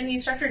 and the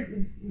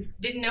instructor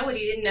didn't know what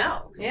he didn't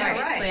know.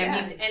 Seriously.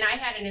 I mean, and I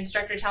had an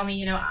instructor tell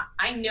me,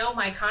 I know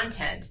my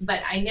content,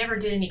 but I never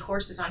did any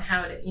courses on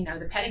how to,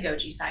 the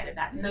pedagogy side of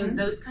that. So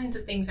those kinds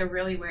of things are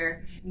really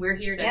where we're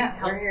here to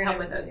help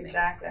with those things.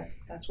 Exactly.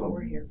 That's what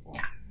we're here for.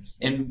 Yeah.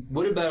 And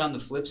what about on the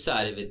flip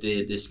side of it,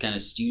 this kind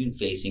of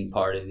student-facing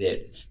part of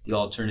it, the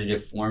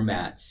alternative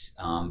formats?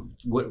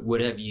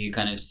 What have you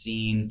kind of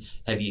seen?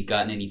 Have you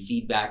gotten any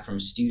feedback from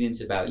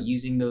students about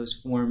using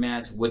those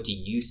formats? What do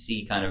you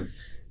see kind of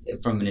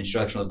from an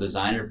instructional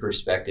designer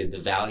perspective, the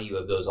value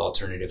of those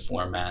alternative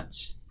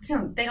formats?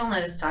 They don't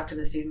let us talk to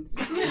the students.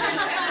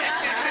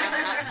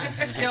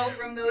 No,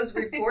 from those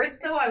reports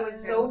though, I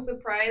was so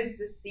surprised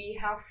to see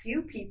how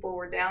few people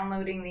were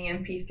downloading the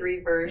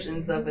MP3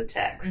 versions of a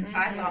text.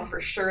 I thought for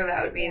sure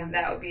that would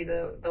be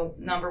the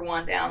number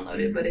one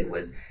downloaded, but it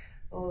was.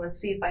 Oh, let's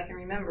see if I can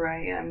remember.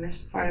 I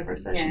missed part of our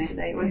session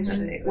today. Was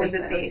it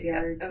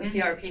the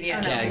OCR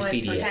PDF? Tagged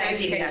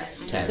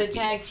PDF. So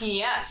tagged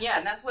PDF. Yeah,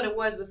 and that's what it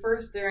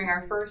was during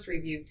our first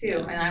review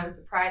too. And I was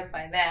surprised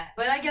by that.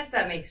 But I guess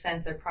that makes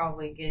sense. They're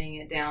probably getting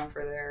it down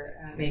for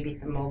their maybe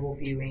some mobile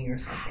viewing or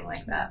something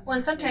like that. Well,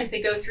 and sometimes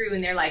they go through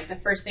and they're like the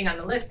first thing on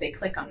the list. They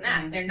click on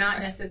that. They're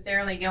not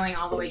necessarily going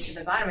all the way to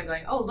the bottom and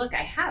going, "Oh, look,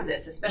 I have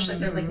this." Especially if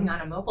they're looking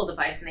on a mobile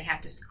device and they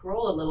have to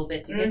scroll a little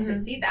bit to get to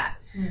see that.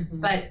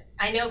 But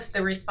I know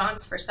the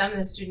response for some of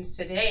the students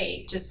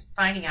today, just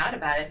finding out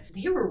about it,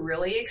 they were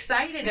really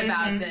excited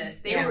about this.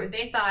 They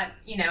thought,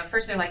 at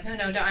first they're like, no,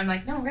 don't. I'm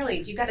like, no,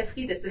 really, you got to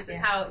see this.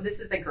 This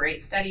is a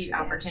great study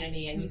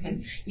opportunity,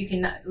 and you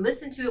can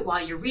listen to it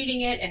while you're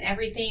reading it and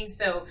everything.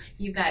 So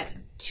you've got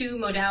two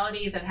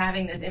modalities of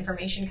having this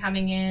information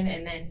coming in,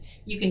 and then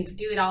you can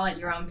do it all at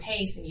your own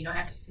pace, and you don't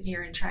have to sit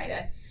here and try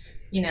to,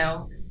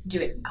 do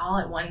it all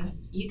at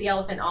eat the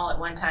elephant all at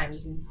one time. You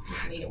can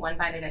eat it one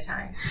bite at a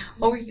time.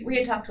 Well, we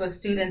had talked to a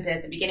student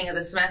at the beginning of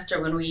the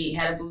semester when we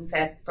had a booth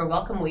for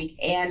Welcome Week,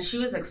 and she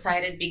was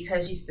excited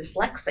because she's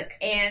dyslexic,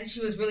 and she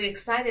was really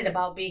excited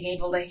about being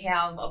able to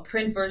have a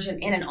print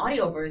version and an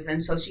audio version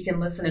so she can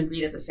listen and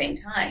read at the same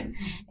time.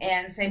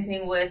 And same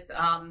thing with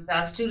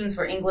the students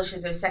where English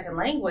is their second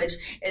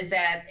language, is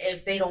that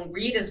if they don't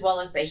read as well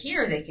as they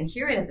hear, they can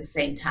hear it at the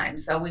same time.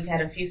 So we've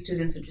had a few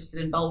students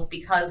interested in both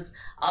because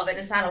of it.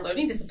 It's not a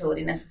learning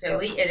disability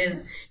necessarily. It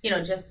is,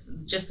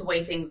 just the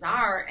way things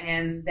are,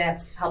 and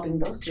that's helping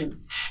those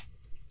students.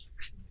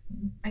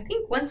 I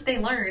think once they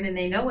learn and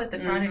they know what the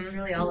product's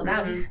really all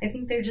about, I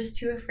think they're just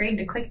too afraid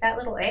to click that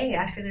little A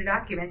after their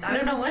documents. I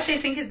don't know what they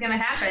think is going to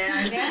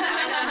happen.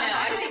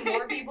 I think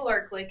more people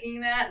are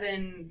clicking that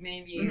than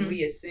maybe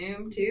we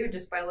assume too,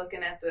 just by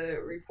looking at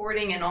the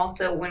reporting. And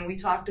also when we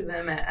talked to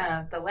them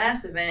at the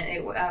last event,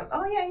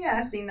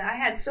 I've seen that. I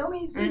had so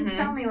many students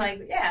tell me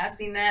like, yeah, I've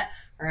seen that,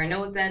 or I know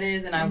what that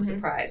is, and I was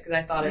surprised because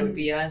I thought it would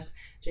be us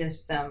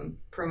just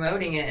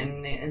promoting it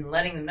and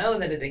letting them know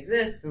that it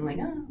exists. And like,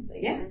 oh,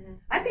 yeah,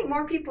 I think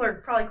more people are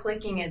probably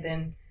clicking it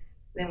than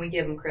we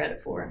give them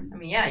credit for. I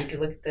mean, yeah, you could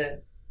look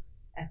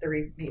at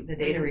the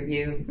data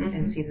review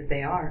and see that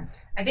they are.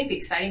 I think the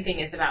exciting thing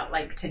is about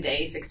like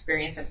today's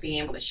experience of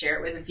being able to share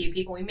it with a few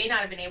people. We may not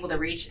have been able to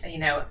reach,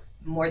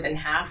 more than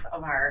half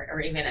of our,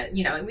 or even,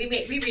 we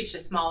reached a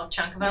small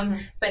chunk of them,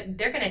 but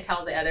they're going to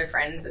tell the other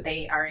friends that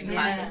they are in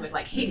classes with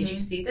like, hey, did you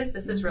see this?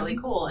 This is really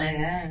cool.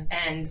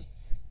 And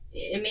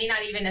it may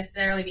not even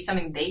necessarily be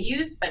something they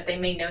use, but they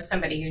may know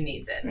somebody who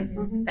needs it,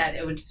 that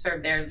it would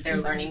serve their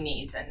learning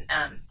needs.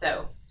 And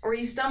so... Or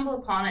you stumble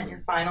upon it in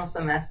your final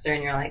semester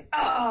and you're like,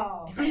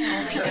 oh.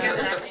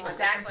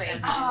 Exactly.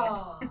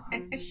 Oh,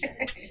 should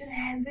have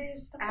had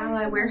this.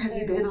 Ally, where have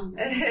you been on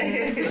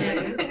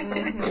this?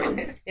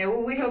 Yeah,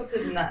 well, we hope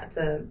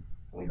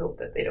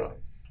that they don't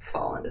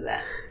fall into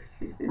that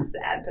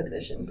sad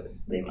position, but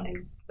they might.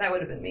 That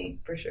would have been me,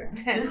 for sure.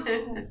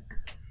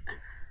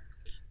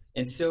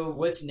 And so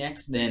what's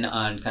next then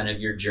on kind of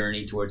your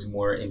journey towards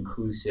more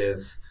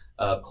inclusive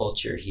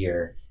culture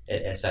here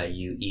at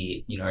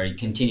SIUE? Are you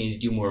continuing to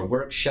do more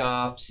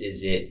workshops?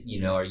 Is it,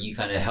 are you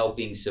kind of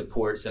helping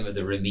support some of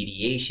the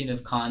remediation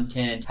of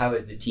content? How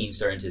is the team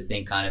starting to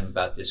think kind of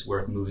about this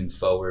work moving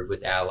forward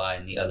with Ally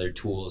and the other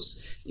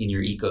tools in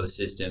your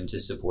ecosystem to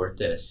support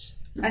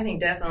this? I think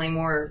definitely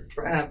more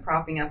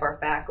propping up our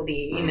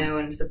faculty,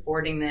 and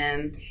supporting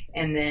them.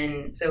 And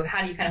then, so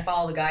how do you kind of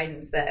follow the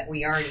guidance that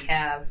we already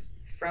have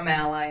from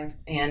Ally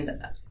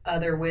and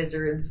other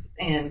wizards,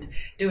 and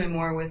doing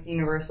more with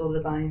universal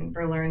design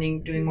for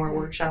learning, doing more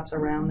workshops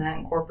around that,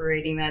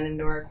 incorporating that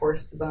into our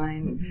course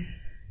design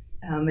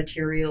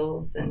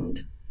materials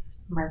and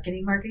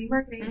marketing.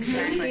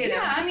 Exactly.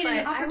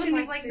 And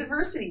opportunities like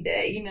Diversity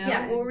Day,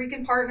 where we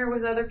can partner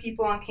with other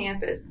people on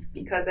campus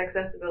because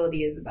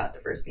accessibility is about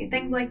diversity and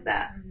things like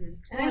that.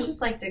 And I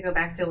just like to go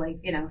back to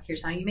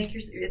here's how you make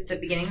at the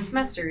beginning of the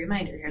semester,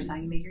 reminder, here's how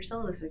you make your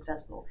syllabus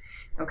accessible.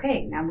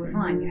 Okay, now move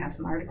on. You have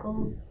some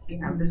articles,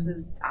 this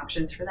is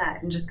options for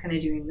that. And just kind of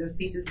doing those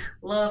pieces.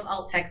 Love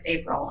alt text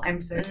April. I'm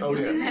so excited. Oh,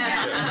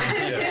 yeah.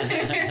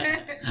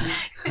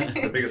 Yes.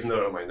 The biggest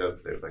note on my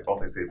notes today was like,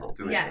 alt text April,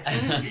 do it. Yes.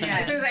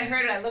 As soon as I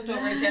heard it, I looked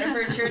over at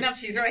Jennifer, and sure enough,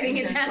 she's writing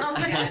it down.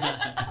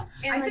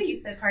 And like you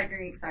said,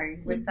 partnering,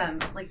 with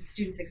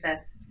student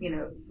success,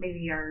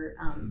 maybe our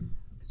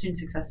student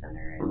success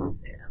center and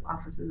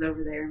offices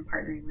over there, and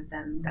partnering with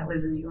them. That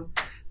was a new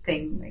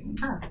thing.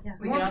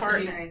 We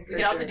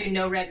could also do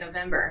No Red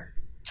November.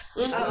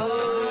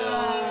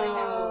 Oh.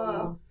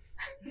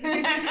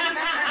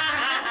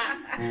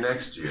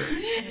 Next year.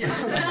 We've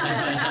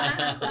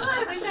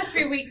got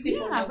 3 weeks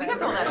before. Yeah, we can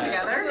pull that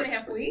together.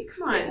 2.5 weeks.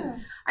 Come on. Yeah.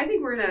 I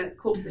think we're in a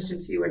cool position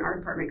too in our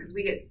department because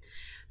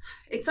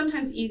it's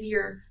sometimes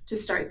easier to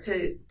start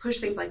to push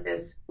things like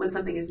this when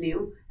something is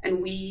new,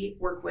 and we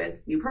work with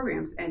new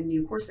programs and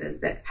new courses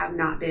that have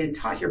not been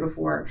taught here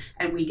before,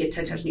 and we get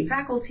to touch new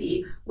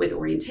faculty with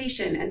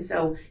orientation. And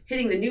so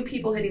hitting the new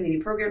people, hitting the new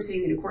programs,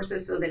 hitting the new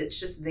courses so that it's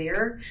just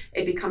there,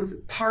 it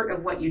becomes part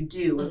of what you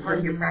do and part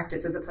of your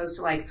practice, as opposed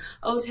to like,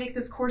 oh, take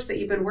this course that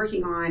you've been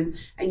working on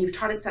and you've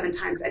taught it 7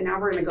 times and now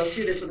we're going to go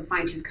through this with a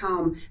fine-tooth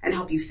comb and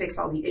help you fix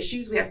all the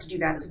issues. We have to do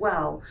that as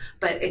well,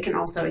 but it can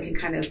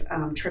kind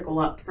of trickle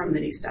up from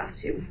the new stuff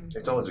too.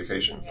 It's all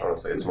education,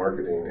 honestly. It's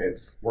marketing,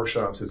 it's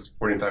workshops, it's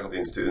supporting faculty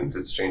and students,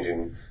 it's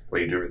changing the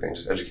way you do everything,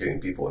 just educating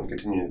people and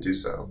continuing to do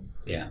so.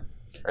 Yeah.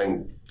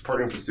 And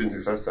partnering with the Student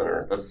Success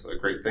Center, that's a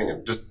great thing.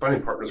 And just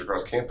finding partners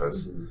across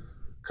campus.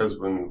 Because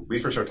when we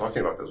first started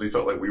talking about this, we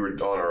felt like we were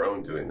on our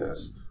own doing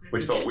this,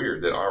 which felt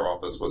weird that our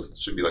office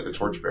should be like the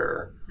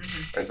torchbearer.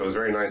 And so it was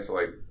very nice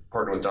to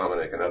partner with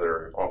Dominic and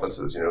other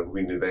offices.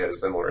 We knew they had a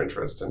similar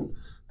interest and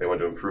they wanted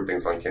to improve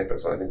things on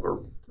campus. And I think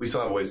we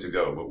still have a ways to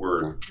go, but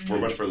we're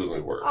much further than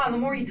we were. The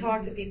more you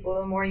talk to people,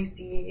 the more you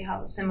see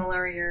how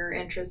similar your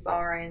interests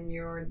are, and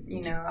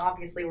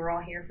obviously we're all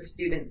here for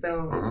students.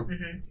 So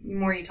the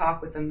more you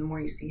talk with them, the more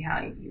you see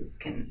how you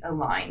can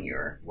align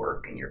your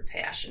work and your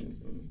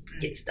passions and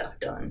get stuff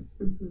done.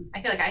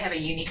 I feel like I have a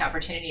unique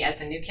opportunity as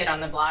the new kid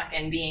on the block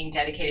and being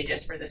dedicated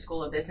just for the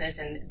School of Business,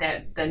 and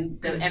that the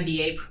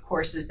MBA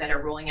courses that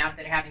are rolling out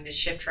that are having to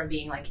shift from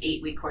being like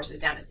 8-week courses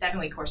down to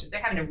 7-week courses.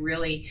 They're having to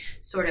really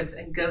sort of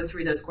go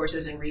through those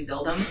courses and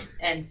rebuild them.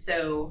 And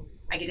so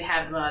I get to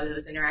have a lot of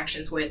those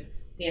interactions with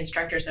the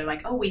instructors. They're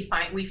like, oh, we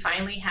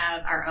finally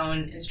have our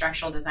own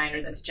instructional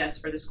designer that's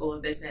just for the School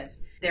of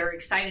Business. They're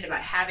excited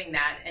about having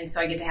that. And so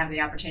I get to have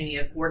the opportunity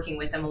of working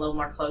with them a little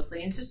more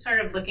closely and just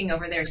sort of looking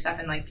over their stuff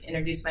and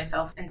introduce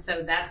myself. And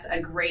so that's a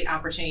great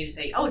opportunity to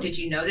say, oh, did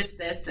you notice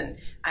this? And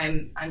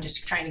I'm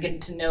just trying to get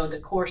to know the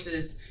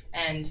courses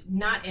and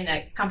not in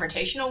a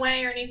confrontational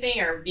way or anything,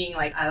 or being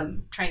like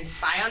trying to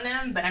spy on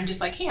them, but I'm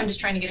just like, hey, I'm just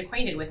trying to get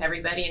acquainted with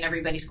everybody and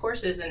everybody's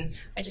courses, and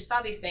I just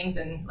saw these things,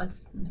 and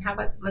let's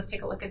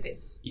take a look at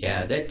this.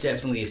 Yeah, that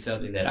definitely is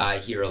something that I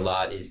hear a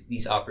lot, is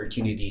these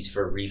opportunities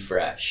for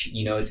refresh.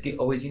 You know, it's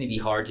always going to be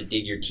hard to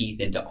dig your teeth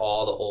into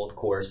all the old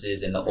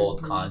courses and the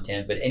old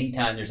content, but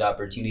anytime there's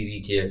opportunity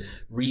to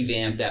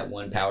revamp that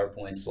one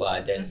PowerPoint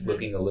slide that's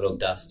looking a little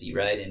dusty,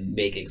 right, and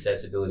make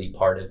accessibility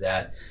part of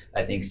that,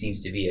 I think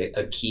seems to be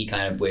a key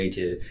kind of way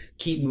to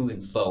keep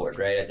moving forward,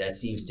 right? That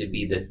seems to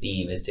be the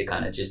theme, is to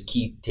kind of just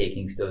keep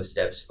taking those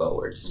steps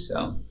forward.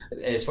 So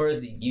as far as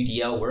the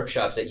UDL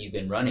workshops that you've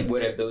been running,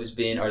 what have those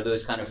been? Are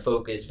those kind of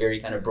focused very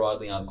kind of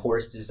broadly on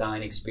course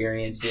design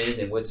experiences,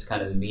 and what's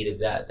kind of the meat of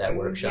that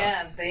workshop?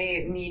 Yeah,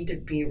 they need to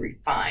be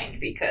refined,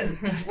 because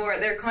before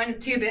they're kind of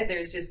too big,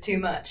 there's just too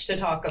much to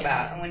talk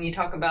about. And when you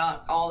talk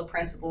about all the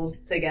principles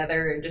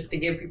together, and just to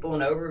give people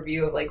an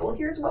overview of like, well,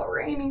 here's what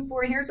we're aiming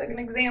for, and here's like an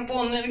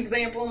example and an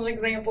example and an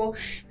example,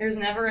 there's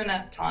never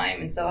enough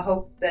time. And so I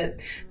hope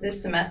that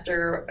this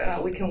semester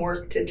we can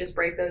work to just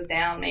break those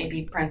down,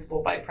 maybe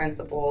principle by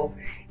principle,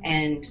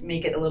 and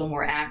make it a little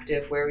more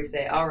active, where we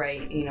say, all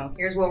right, you know,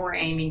 here's what we're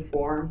aiming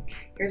for.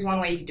 Here's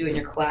one way you can do it in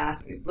your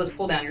class. Let's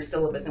pull down your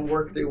syllabus and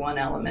work through one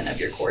element of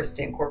your course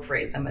to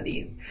incorporate some of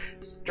these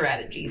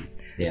strategies.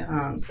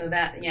 Yeah. So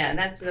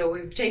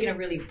we've taken a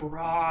really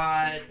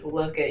broad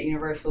look at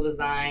universal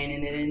design,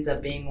 and it ends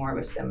up being more of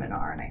a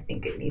seminar. And I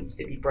think it needs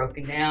to be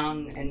broken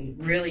down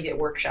and really get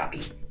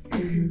workshoppy.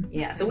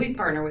 Yeah, so we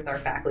partner with our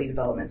Faculty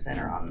Development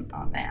Center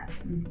on that.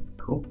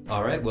 Cool.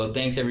 All right. Well,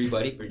 thanks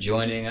everybody for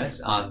joining us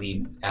on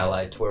the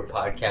Allied Tour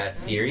podcast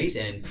series,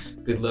 and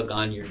good luck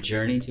on your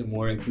journey to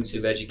more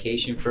inclusive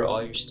education for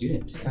all your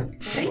students.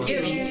 Thank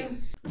you.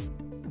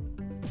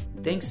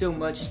 Thanks so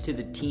much to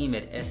the team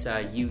at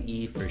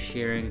SIUE for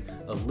sharing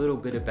a little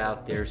bit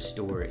about their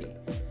story.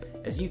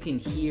 As you can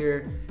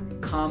hear,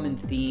 common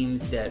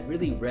themes that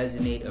really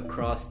resonate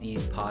across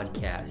these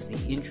podcasts, the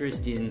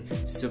interest in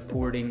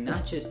supporting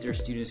not just their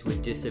students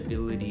with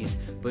disabilities,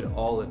 but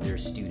all of their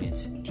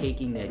students,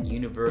 taking that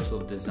universal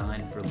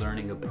design for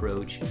learning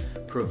approach,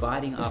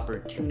 providing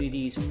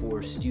opportunities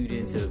for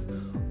students of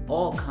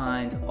all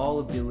kinds, all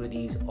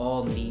abilities,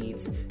 all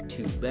needs,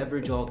 to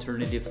leverage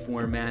alternative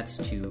formats,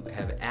 to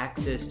have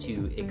access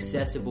to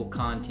accessible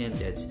content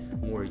that's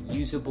more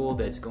usable,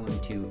 that's going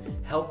to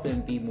help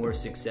them be more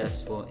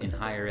successful in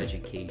higher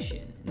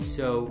education. And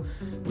so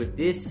with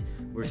this,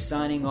 we're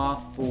signing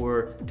off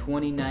for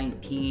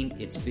 2019.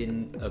 It's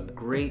been a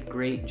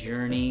great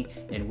journey,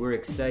 and we're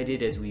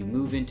excited as we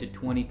move into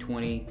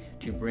 2020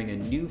 to bring a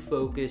new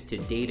focus to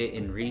data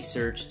and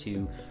research,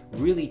 to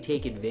really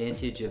take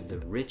advantage of the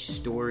rich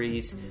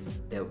stories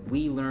that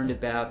we learned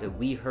about, that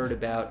we heard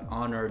about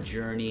on our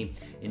journey,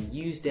 and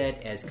use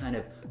that as kind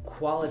of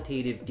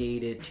qualitative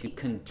data to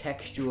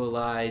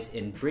contextualize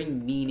and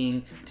bring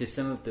meaning to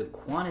some of the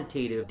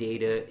quantitative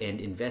data and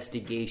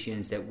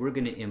investigations that we're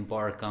going to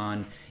embark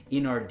on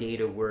in our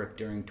data work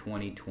during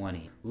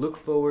 2020. Look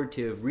forward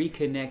to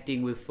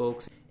reconnecting with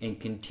folks and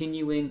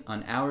continuing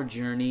on our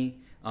journey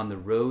on the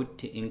road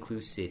to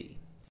Inclusivity.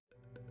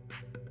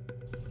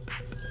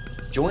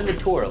 Join the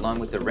tour along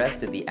with the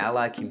rest of the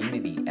Ally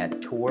community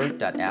at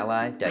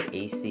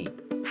tour.ally.ac.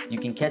 You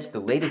can catch the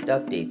latest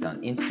updates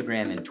on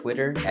Instagram and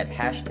Twitter at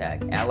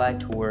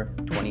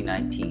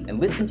 #AllyTour2019, and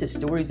listen to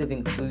stories of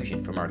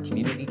inclusion from our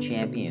community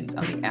champions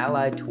on the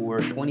Ally Tour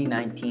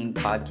 2019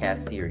 podcast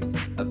series,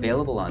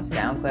 available on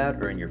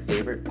SoundCloud or in your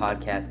favorite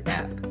podcast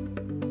app.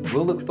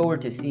 We'll look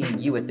forward to seeing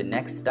you at the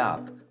next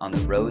stop on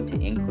the road to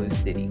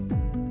Inclusivity.